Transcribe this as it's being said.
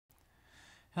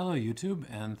Hello YouTube,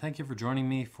 and thank you for joining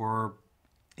me for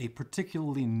a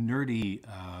particularly nerdy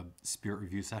spirit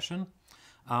review session.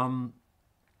 No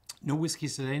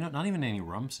whiskeys today, not even any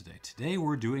rums today. Today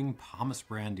we're doing Pomace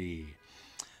brandy.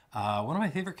 One of my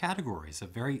favorite categories, a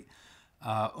very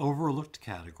overlooked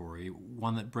category,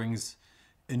 one that brings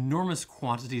enormous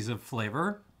quantities of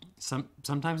flavor,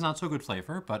 sometimes not so good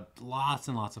flavor, but lots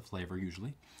and lots of flavor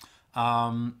usually.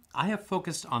 I have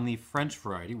focused on the French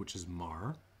variety, which is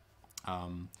Mar.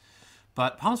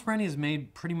 But Pomace brandy is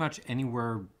made pretty much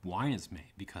anywhere wine is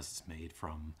made because it's made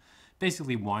from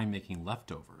basically winemaking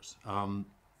leftovers.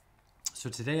 So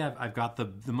today I've got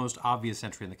the most obvious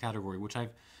entry in the category, which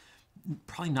I've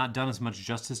probably not done as much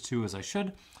justice to as I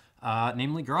should,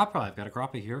 namely Grappa. I've got a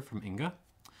Grappa here from Inga,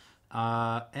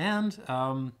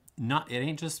 it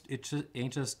ain't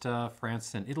just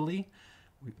France and Italy.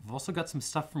 We've also got some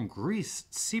stuff from Greece,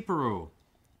 Tsipouro.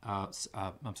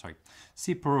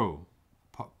 Tsipouro.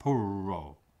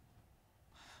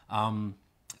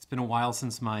 It's been a while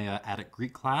since my Attic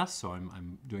Greek class, so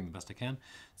I'm doing the best I can.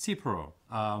 Tsipouro.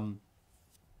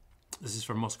 This is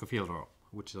from Moscofilero,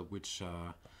 which is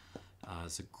a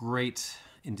great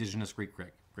indigenous Greek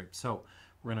grape. So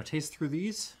we're going to taste through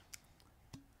these.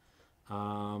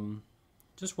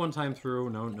 Just one time through.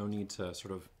 No need to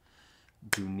sort of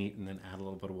do neat and then add a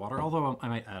little bit of water. Although I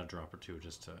might add a drop or two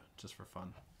just for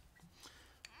fun.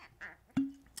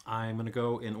 I'm going to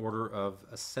go in order of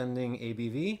ascending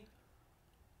ABV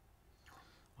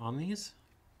on these.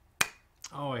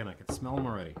 Oh, and I can smell them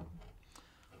already.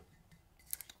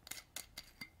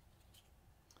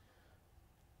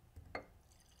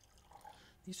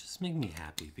 These just make me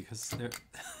happy because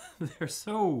they're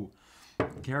so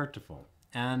characterful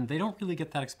and they don't really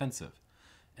get that expensive.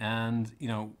 And you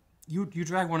know, you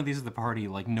drag one of these at the party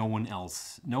like no one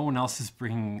else is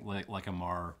bringing like a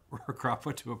Mar or a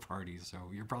Grappa to a party, so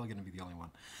you're probably going to be the only one.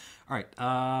 All right,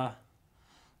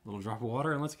 little drop of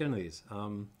water, and let's get into these. 3,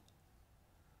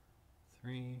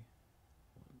 1,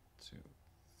 2,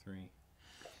 3.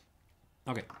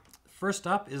 Okay, first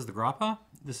up is the Grappa.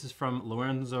 This is from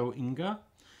Lorenzo Inga,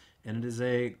 and it is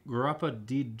a Grappa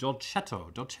di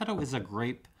Dolcetto. Dolcetto is a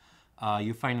grape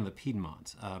you find in the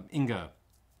Piedmont. Inga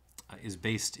is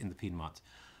based in the Piedmont.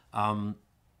 Can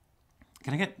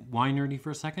I get wine nerdy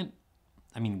for a second?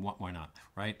 I mean, why not,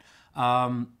 right?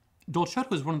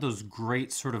 Dolcetto is one of those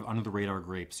great sort of under the radar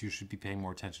grapes you should be paying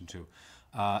more attention to.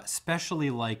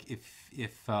 Especially like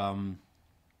if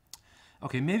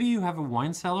okay, maybe you have a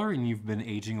wine cellar and you've been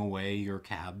aging away your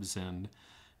cabs and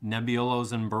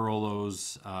Nebbiolos and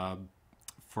Barolos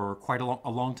for quite a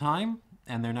long time,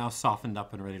 and they're now softened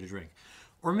up and ready to drink.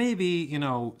 Or maybe, you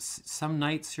know, some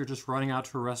nights you're just running out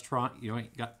to a restaurant, you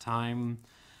ain't got time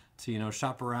to, you know,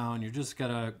 shop around. You're just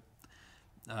gotta,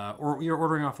 or you're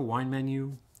ordering off a wine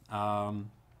menu,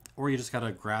 or you just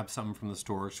gotta grab something from the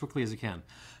store as quickly as you can.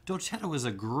 Dolcetto is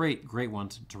a great one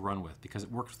to run with because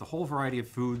it works with a whole variety of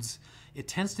foods. It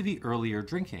tends to be earlier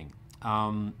drinking,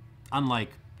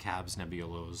 unlike cabs,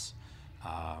 Nebbiolos,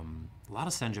 a lot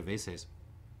of Sangioveses.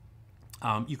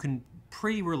 You can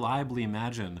pretty reliably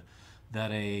imagine that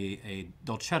a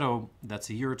Dolcetto that's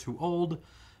a year or two old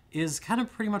is kind of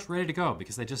pretty much ready to go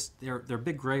because they're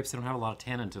big grapes. They don't have a lot of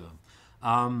tannin to them,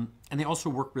 and they also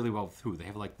work really well with food. They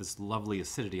have like this lovely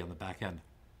acidity on the back end,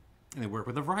 and they work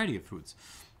with a variety of foods,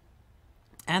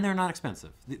 and they're not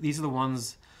expensive. These are the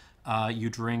ones you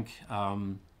drink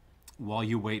while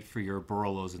you wait for your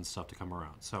Barolos and stuff to come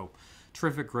around. So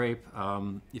terrific grape.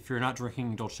 If you're not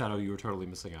drinking Dolcetto, you're totally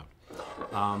missing out.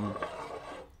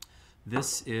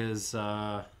 This is, there's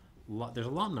a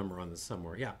lot number on this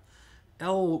somewhere, yeah.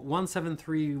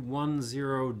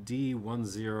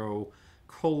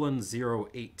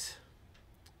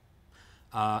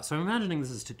 L17310D10:08. So I'm imagining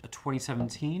this is a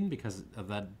 2017 because of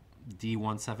that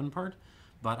D17 part,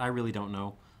 but I really don't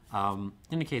know. In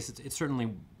any case, it's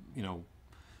certainly, you know,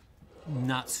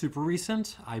 not super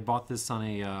recent. I bought this on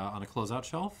a closeout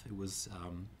shelf. It was a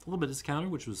little bit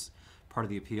discounted, which was part of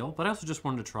the appeal, but I also just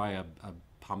wanted to try a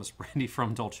Pomace brandy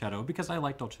from Dolcetto because I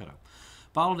like Dolcetto.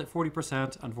 Bottled at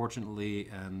 40%, unfortunately,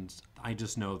 and I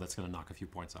just know that's going to knock a few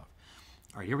points off.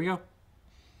 All right, here we go.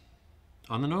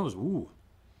 On the nose, ooh,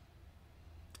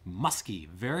 musky.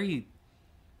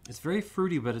 It's very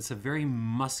fruity, but it's a very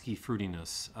musky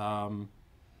fruitiness. Kind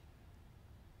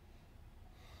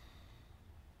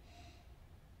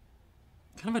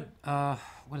of a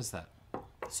what is that?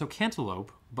 So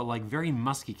cantaloupe, but like very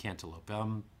musky cantaloupe.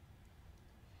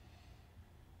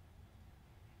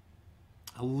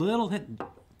 Little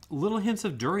hints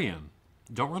of durian.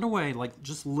 Don't run away. Like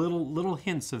just little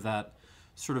hints of that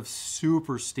sort of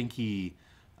super stinky,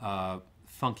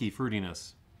 funky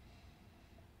fruitiness.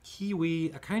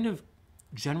 kiwi, a kind of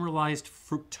generalized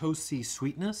fructosey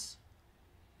sweetness.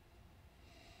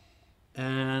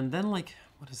 And then like,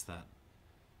 what is that?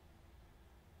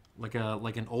 Like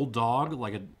an old dog,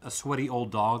 like a sweaty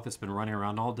old dog that's been running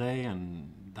around all day,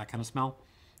 and that kind of smell,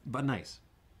 but nice.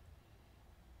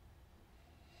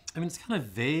 I mean, it's kind of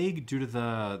vague due to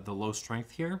the low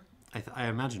strength here. I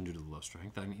imagine due to the low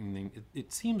strength. I mean,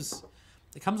 it seems,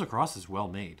 it comes across as well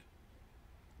made.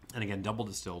 And again, double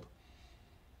distilled.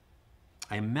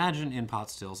 I imagine in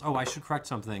pot stills. Oh, I should correct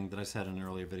something that I said in an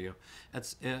earlier video.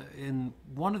 That's in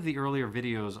one of the earlier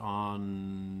videos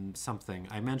on something,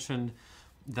 I mentioned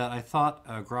that I thought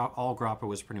all grappa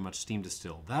was pretty much steam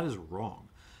distilled. That is wrong.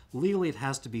 Legally, it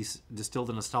has to be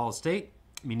distilled in a solid state,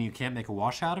 meaning you can't make a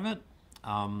wash out of it.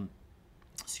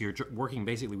 So you're working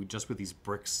basically just with these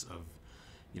bricks of,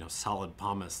 solid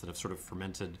pomace that have sort of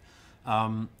fermented.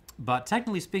 But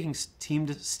technically speaking, steam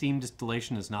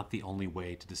distillation is not the only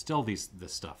way to distill this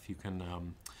stuff. You can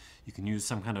use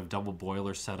some kind of double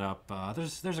boiler setup.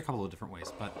 There's a couple of different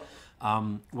ways, but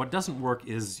what doesn't work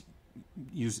is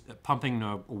pumping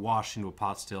a wash into a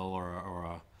pot still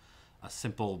or a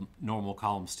simple normal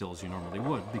column still as you normally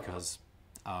would, because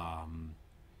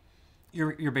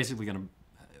you're basically going to,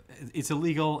 it's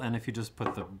illegal, and if you just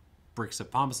put the bricks of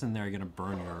pomace in there, you're going to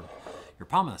burn your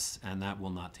pomace, and that will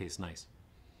not taste nice.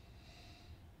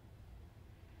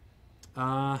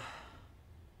 Some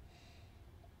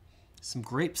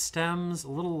grape stems,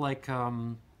 a little like,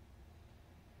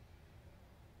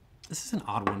 this is an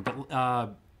odd one,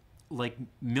 but like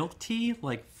milk tea,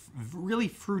 like really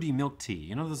fruity milk tea.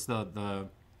 You know, this is the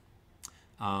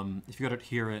if you go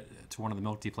to one of the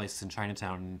milk tea places in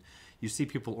Chinatown, and you see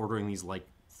people ordering these like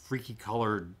freaky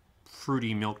colored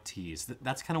fruity milk teas.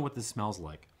 That's kind of what this smells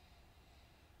like.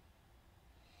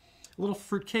 A little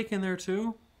fruit cake in there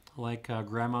too, like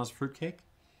grandma's fruit cake.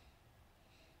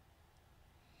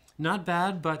 Not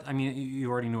bad, but I mean,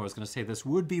 you already knew I was going to say this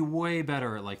would be way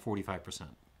better at like 45%.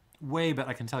 Way better,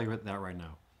 I can tell you that right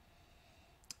now.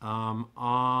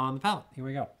 On the palate, here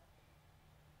we go.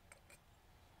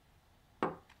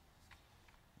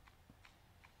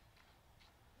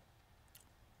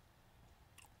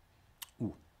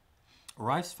 Ooh,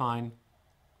 arrives fine.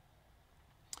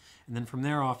 And then from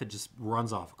there off, it just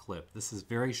runs off a cliff. This is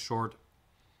very short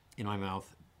in my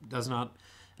mouth. It does not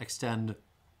extend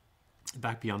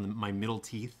back beyond my middle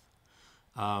teeth.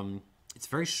 It's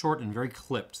very short and very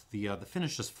clipped. The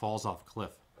finish just falls off a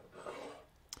cliff.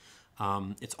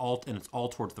 It's all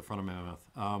towards the front of my mouth.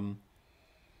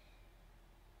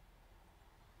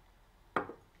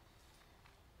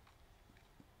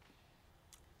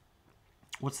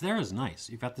 What's there is nice.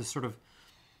 You've got this sort of,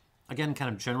 again, kind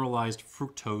of generalized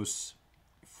fructose,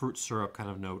 fruit syrup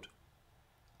kind of note,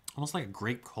 almost like a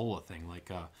grape cola thing,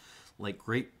 like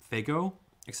grape Faygo,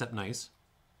 except nice.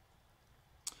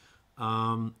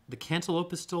 The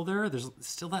cantaloupe is still there. There's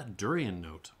still that durian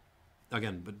note,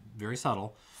 again, but very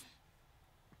subtle.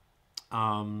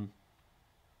 Kind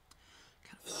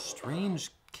of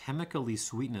strange chemically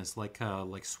sweetness, like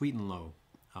Sweet and Low.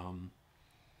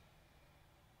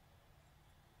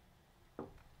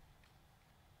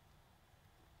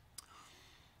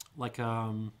 Like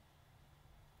kind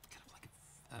of like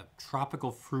a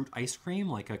tropical fruit ice cream,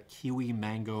 like a kiwi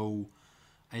mango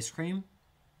ice cream.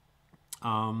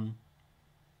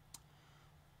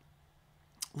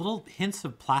 Little hints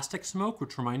of plastic smoke,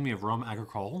 which remind me of rum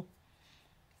agricole.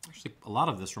 Actually, a lot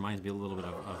of this reminds me a little bit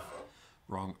of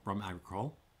rum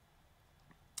agricole.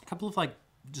 A couple of like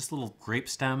just little grape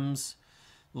stems,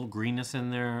 little greenness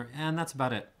in there, and that's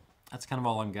about it. That's kind of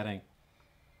all I'm getting.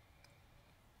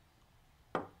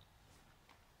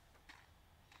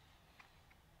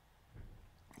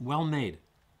 Well made,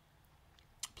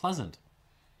 pleasant,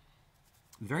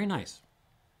 very nice,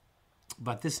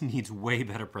 but this needs way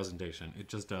better presentation. It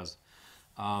just does.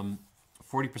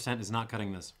 40% is not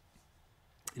cutting this.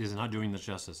 It is not doing this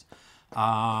justice.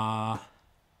 I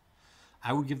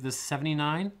would give this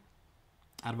 79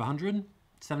 out of 100.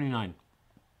 79.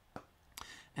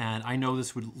 And I know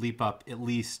this would leap up at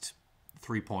least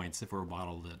 3 points if it were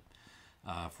bottled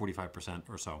at 45%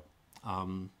 or so.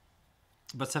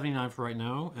 But 79 for right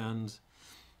now, and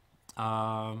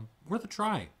worth a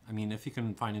try. I mean, if you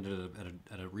can find it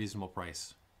at a reasonable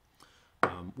price.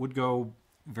 Would go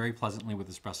very pleasantly with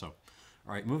espresso.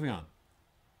 All right, moving on.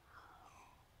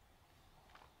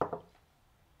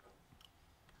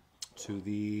 To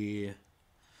the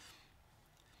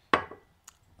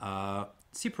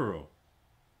Tsipouro.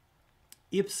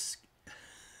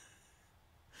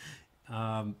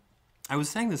 I was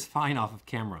saying this fine off of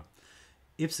camera.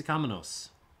 Ipsicaminos,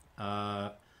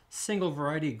 single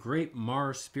variety grape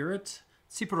Mar spirit,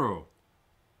 Tsipouro.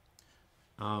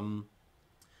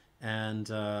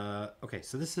 Okay,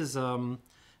 so this is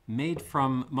made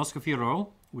from Moscofilero,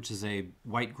 which is a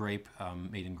white grape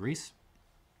made in Greece,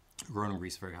 grown in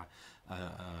Greece, very high,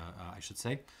 I should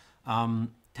say.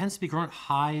 Tends to be grown at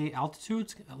high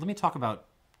altitudes. Let me talk about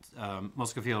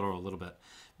Moscofilero a little bit.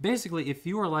 Basically, if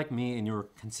you are like me and you're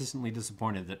consistently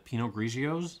disappointed that Pinot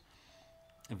Grigios,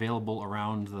 available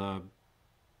around the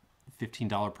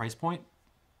 $15 price point,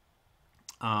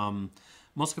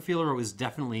 Moscofilero is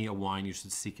definitely a wine you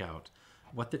should seek out.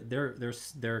 What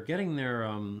they're getting their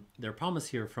Pomace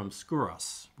here from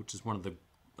Skouras, which is one of the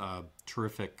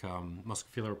terrific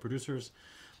Moscofilero producers.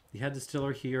 The head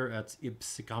distiller here at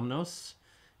Ipsicaminos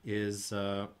is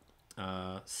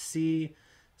C.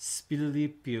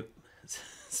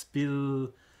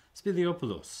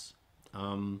 Spiliopoulos.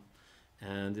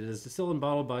 And it is distilled and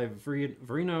bottled by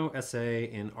Verino SA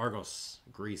in Argos,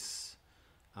 Greece.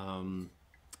 And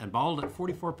bottled at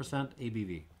 44%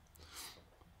 ABV.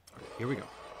 Here we go.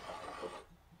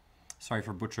 Sorry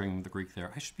for butchering the Greek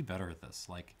there. I should be better at this.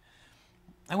 Like,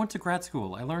 I went to grad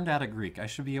school. I learned Attic Greek. I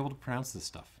should be able to pronounce this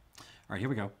stuff. All right, here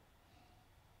we go.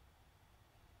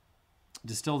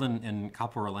 Distilled in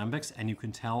copper alembics, and you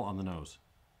can tell on the nose.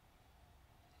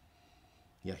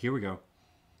 Yeah, here we go.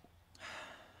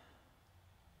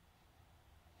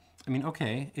 I mean,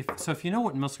 okay, if you know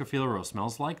what Moscofilero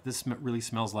smells like, this really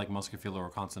smells like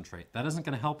Moscofilero concentrate. That isn't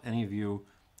going to help any of you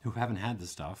who haven't had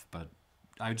this stuff, but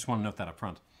I just want to note that up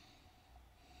front.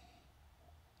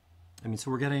 I mean, so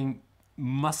we're getting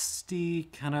musty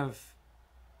kind of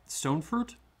stone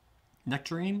fruit,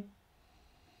 nectarine,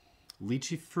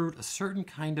 lychee fruit, a certain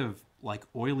kind of like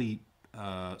oily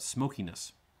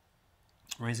smokiness.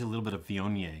 Reminds me a little bit of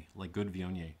Viognier, like good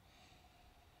Viognier.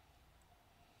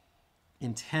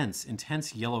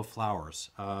 Intense yellow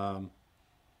flowers.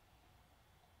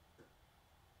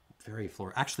 Very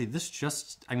floral. Actually, this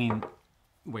just, I mean,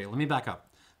 wait, let me back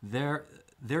up. There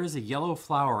is a yellow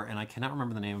flower, and I cannot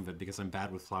remember the name of it because I'm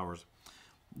bad with flowers.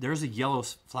 There's a yellow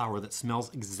flower that smells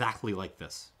exactly like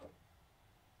this.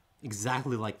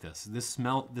 Exactly like this. This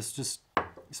just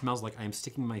smells like I'm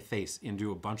sticking my face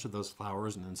into a bunch of those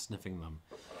flowers and then sniffing them.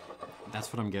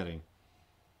 That's what I'm getting.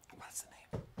 What's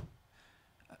the name?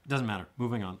 Doesn't matter.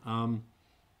 Moving on.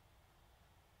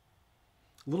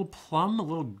 A little plum, a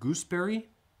little gooseberry.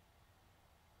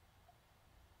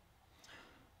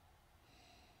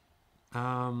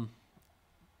 A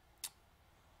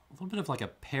little bit of like a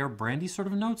pear brandy sort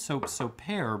of note. So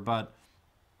pear, but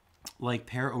like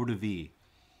pear eau de vie.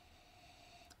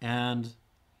 And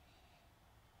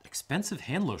expensive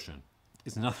hand lotion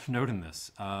is another note in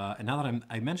this. And now that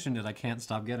I mentioned it, I can't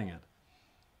stop getting it.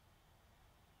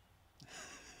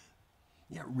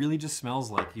 Yeah, it really just smells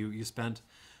like you spent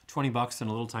 20 bucks in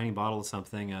a little tiny bottle of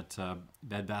something at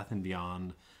Bed Bath &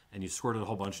 Beyond, and you squirted a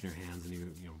whole bunch in your hands, and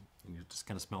you just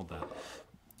kind of smelled that.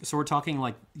 So we're talking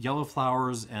like yellow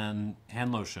flowers and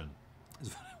hand lotion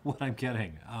is what I'm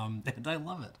getting, and I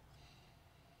love it.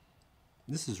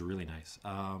 This is really nice,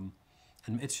 and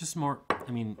it's just more.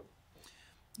 I mean,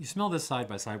 you smell this side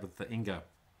by side with the Inga.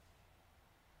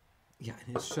 Yeah,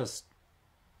 and it's just.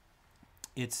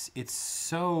 It's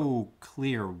so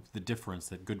clear the difference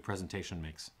that good presentation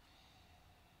makes.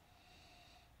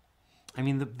 I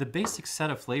mean, the basic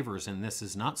set of flavors in this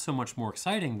is not so much more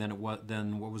exciting than what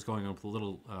was going on with the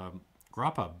little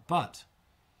grappa, but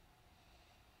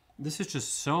this is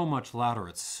just so much louder.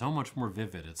 It's so much more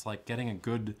vivid. It's like getting a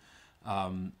good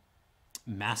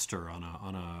master on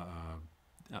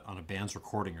a band's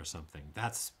recording or something.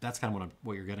 That's kind of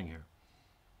what you're getting here.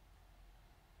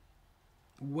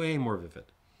 Way more vivid.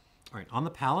 All right, on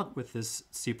the palate with this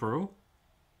Tsipouro.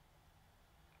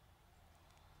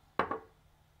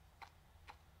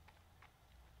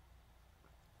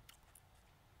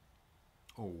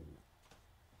 Oh.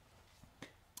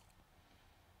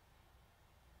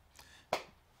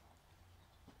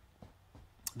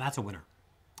 That's a winner.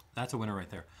 That's a winner right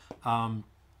there.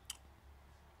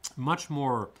 Much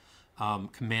more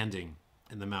commanding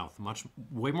in the mouth.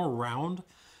 Way more round.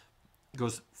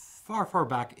 Goes far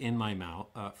back in my mouth,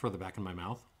 further back in my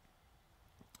mouth.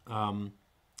 And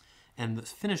the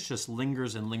finish just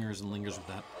lingers and lingers and lingers with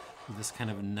this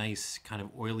kind of nice, kind of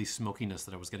oily smokiness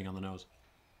that I was getting on the nose.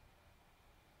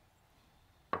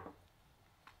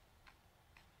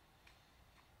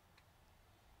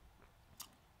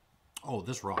 Oh,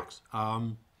 this rocks.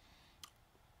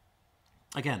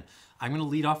 Again, I'm going to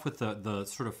lead off with the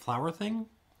sort of flower thing,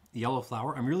 yellow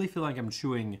flower. I really feel like I'm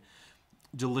chewing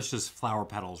delicious flower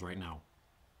petals right now.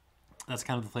 That's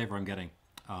kind of the flavor I'm getting,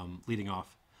 leading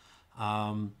off.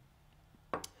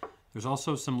 There's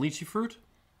also some lychee fruit,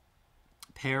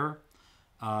 pear,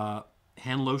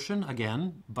 hand lotion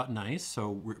again, but nice.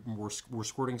 So we're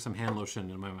squirting some hand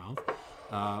lotion in my mouth.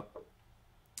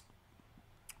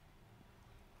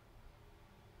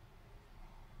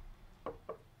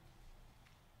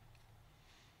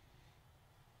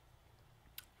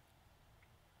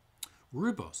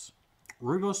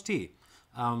 Rooibos tea.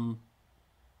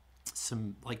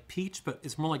 Some like peach, but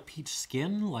it's more like peach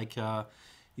skin. Like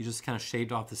you just kind of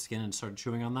shaved off the skin and started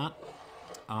chewing on that.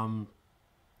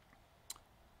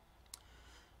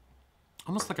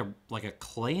 Almost like a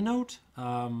clay note,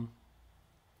 but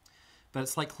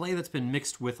it's like clay that's been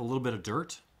mixed with a little bit of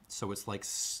dirt. So it's like,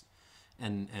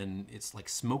 and it's like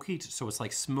smoky. So it's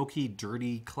like smoky,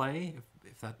 dirty clay.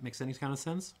 If that makes any kind of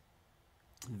sense.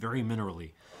 Very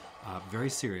minerally. Very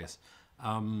serious.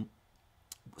 Some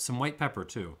white pepper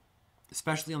too,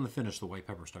 especially on the finish. The white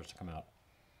pepper starts to come out.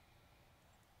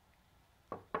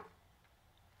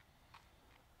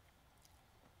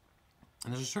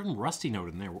 And there's a certain rusty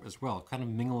note in there as well, kind of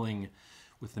mingling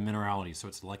with the minerality. So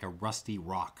it's like a rusty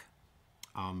rock.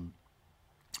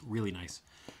 Really nice,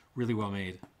 really well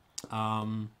made.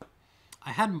 I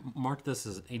had marked this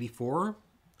as an 84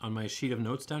 on my sheet of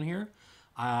notes down here.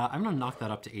 I'm gonna knock that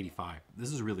up to 85.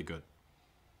 This is really good.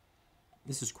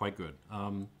 This is quite good.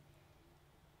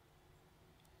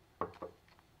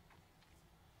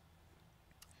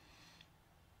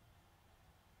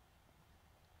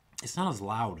 It's not as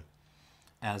loud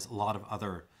as a lot of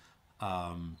other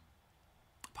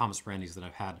Pomace brandies that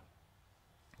I've had.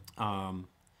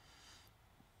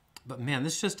 But man,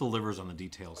 this just delivers on the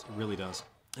details. It really does.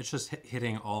 It's just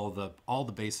hitting all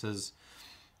the bases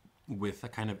with a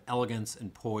kind of elegance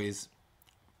and poise,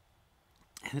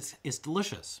 and it's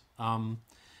delicious.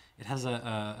 It has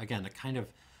again a kind of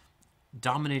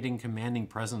dominating, commanding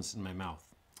presence in my mouth.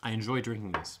 I enjoy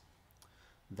drinking this.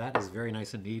 That is very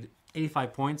nice indeed.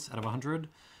 85 points out of 100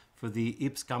 for the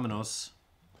Ipsicaminos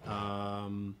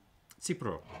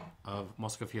Tsipouro of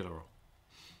Moscofilero.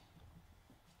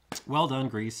 Well done,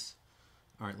 Greece.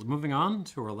 All right, moving on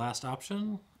to our last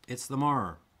option. It's the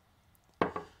Mar.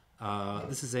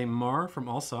 This is a Mar from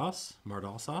Alsace, Mar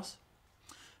d'Alsace,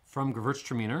 from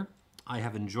Gewürztraminer. I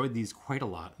have enjoyed these quite a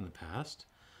lot in the past.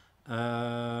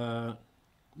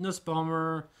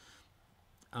 Nusbaumer,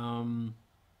 and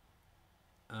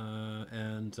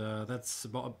that's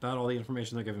about all the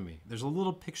information they're giving me. There's a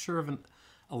little picture of an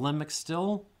alembic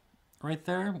still right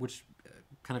there, which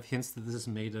kind of hints that this is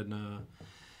made in a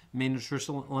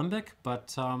traditional alembic,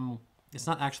 but it's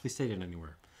not actually stated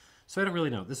anywhere. So I don't really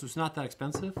know. This was not that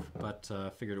expensive, but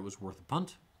figured it was worth a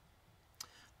punt.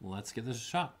 Let's give this a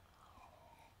shot.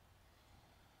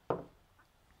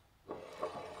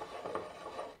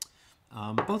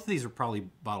 Both of these are probably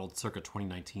bottled circa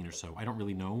 2019 or so. I don't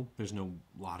really know. There's no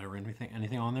lot or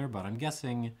anything on there, but I'm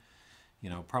guessing, you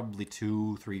know, probably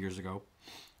 2-3 years ago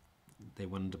they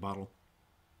went into bottle.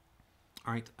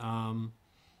 All right, on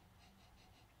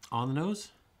the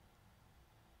nose.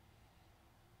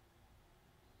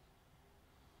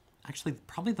 Actually,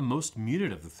 probably the most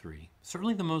muted of the three.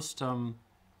 Certainly the most kind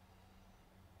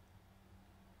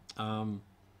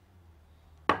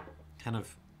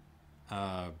of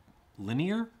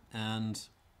linear, and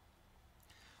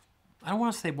I don't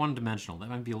want to say one-dimensional. That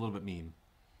might be a little bit mean.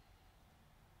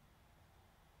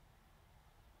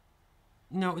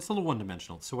 No, it's a little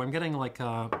one-dimensional. So I'm getting like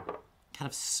a kind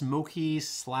of smoky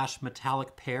 /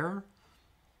 metallic pear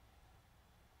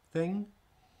thing.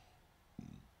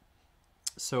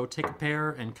 So take a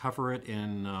pear and cover it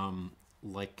in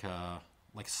like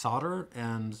solder,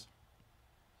 and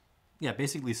yeah,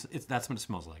 basically that's what it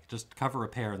smells like. Just cover a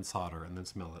pear in solder and then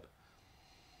smell it.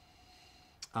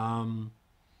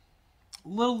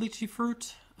 Little lychee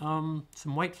fruit, some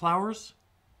white flowers,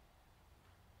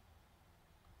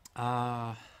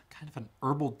 kind of an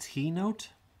herbal tea note,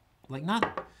 like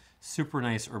not super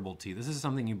nice herbal tea. This is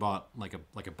something you bought, like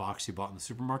a box you bought in the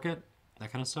supermarket,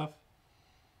 that kind of stuff.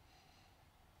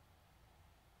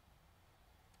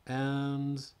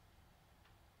 And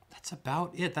that's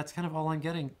about it. That's kind of all I'm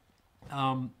getting.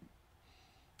 I'm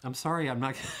sorry, I'm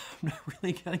not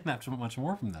really getting that much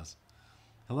more from this.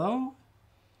 Hello?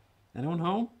 Anyone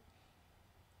home?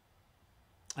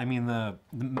 I mean, the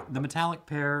metallic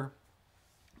pear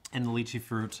and the lychee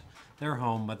fruit, they're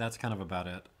home, but that's kind of about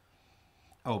it.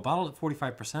 Oh, bottled at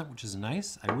 45%, which is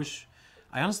nice.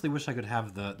 I honestly wish I could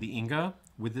have the Inga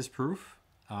with this proof.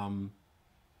 I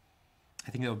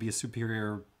think that would be a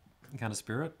superior kind of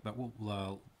spirit, but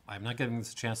I'm not giving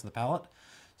this a chance on the palate,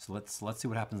 so let's see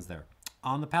what happens there.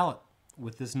 On the palate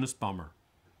with this Nusbaumer.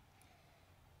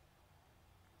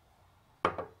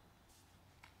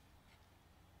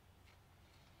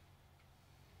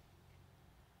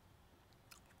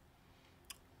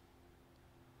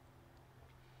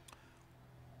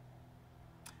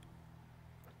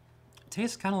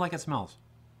 tastes kind of like it smells,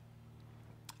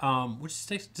 which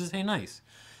is to say nice.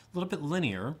 A little bit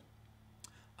linear.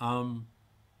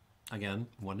 Again,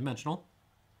 one-dimensional.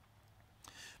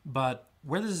 But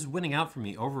where this is winning out for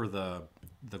me over the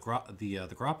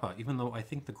grappa, even though I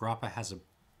think the grappa has a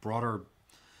broader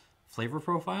flavor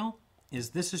profile,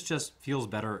 is this is just feels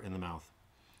better in the mouth.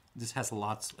 This has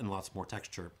lots and lots more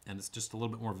texture, and it's just a little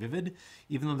bit more vivid,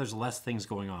 even though there's less things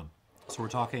going on. So we're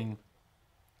talking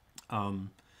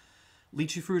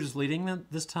lychee fruit is leading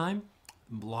this time.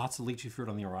 Lots of lychee fruit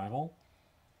on the arrival.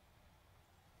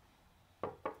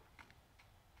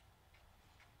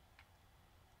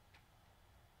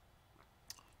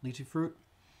 Lychee fruit.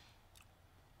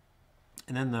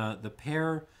 And then the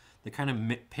pear, the kind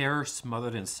of pear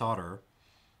smothered in solder,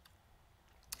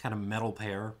 kind of metal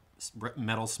pear,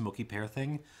 metal smoky pear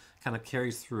thing, kind of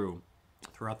carries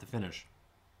throughout the finish.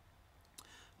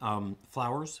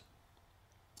 Flowers.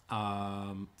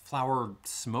 Flower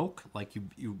smoke, like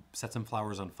you set some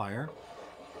flowers on fire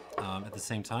at the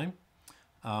same time.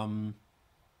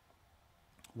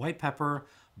 White pepper,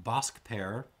 bosque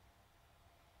pear.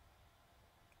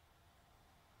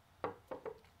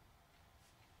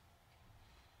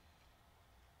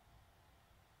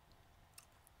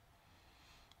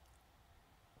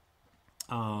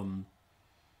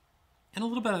 And a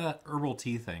little bit of that herbal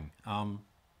tea thing.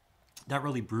 Not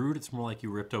really brewed. It's more like you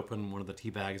ripped open one of the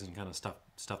tea bags and kind of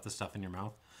stuffed the stuff in your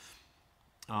mouth.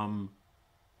 And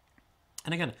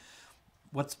again,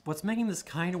 what's making this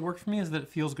kind of work for me is that it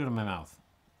feels good in my mouth.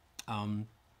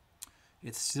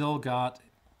 It's still got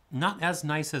not as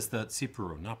nice as the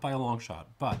Tsipouro, not by a long shot,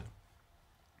 but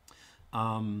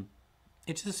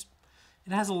it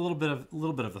has a little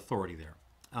bit of authority there.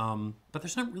 But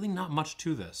there's not much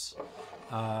to this.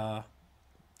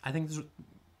 I think there's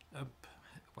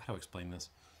how to explain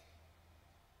this.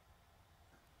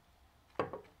 I'm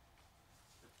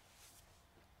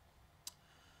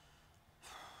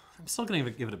still going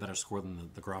to give it a better score than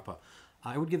the grappa.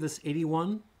 I would give this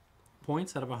 81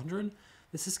 points out of 100.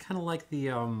 This is kind of like the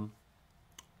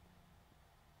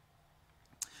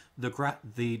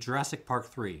Jurassic Park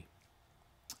 3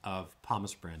 of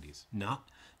Pomace brandies. Not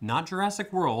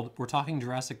Jurassic World. We're talking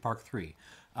Jurassic Park 3.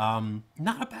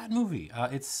 Not a bad movie.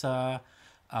 It's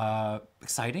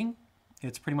exciting.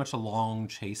 It's pretty much a long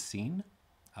chase scene,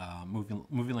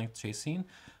 movie length chase scene.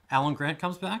 Alan Grant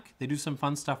comes back. They do some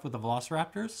fun stuff with the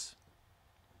velociraptors.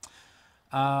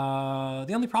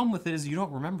 The only problem with it is you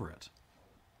don't remember it,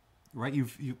 right?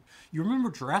 You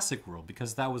remember Jurassic World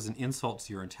because that was an insult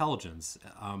to your intelligence,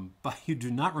 but you do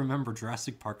not remember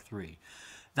Jurassic Park 3.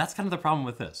 That's kind of the problem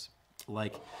with this.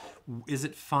 Like, is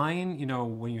it fine, you know,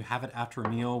 when you have it after a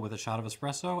meal with a shot of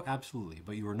espresso? Absolutely,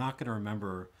 but you are not going to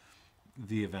remember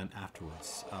the event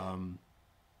afterwards. But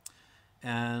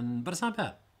it's not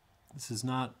bad. This is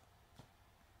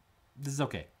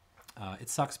okay. It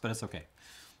sucks, but it's okay.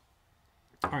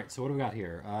 All right, so what do we got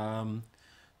here?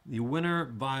 The winner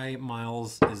by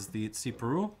miles is the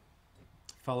Tsipouro,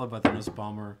 followed by the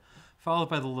Nusbaumer, followed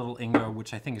by the little Inga,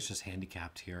 which I think is just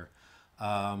handicapped here.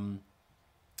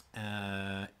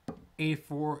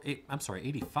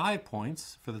 85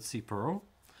 points for the Tsipouro.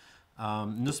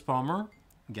 Nusbaumer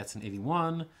gets an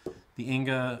 81. The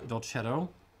Inga Dolcetto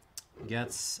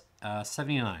gets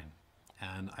 79.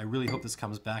 And I really hope this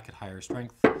comes back at higher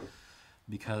strength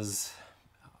because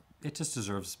it just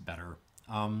deserves better.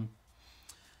 And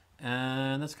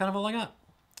that's kind of all I got.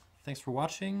 Thanks for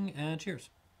watching and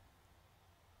cheers.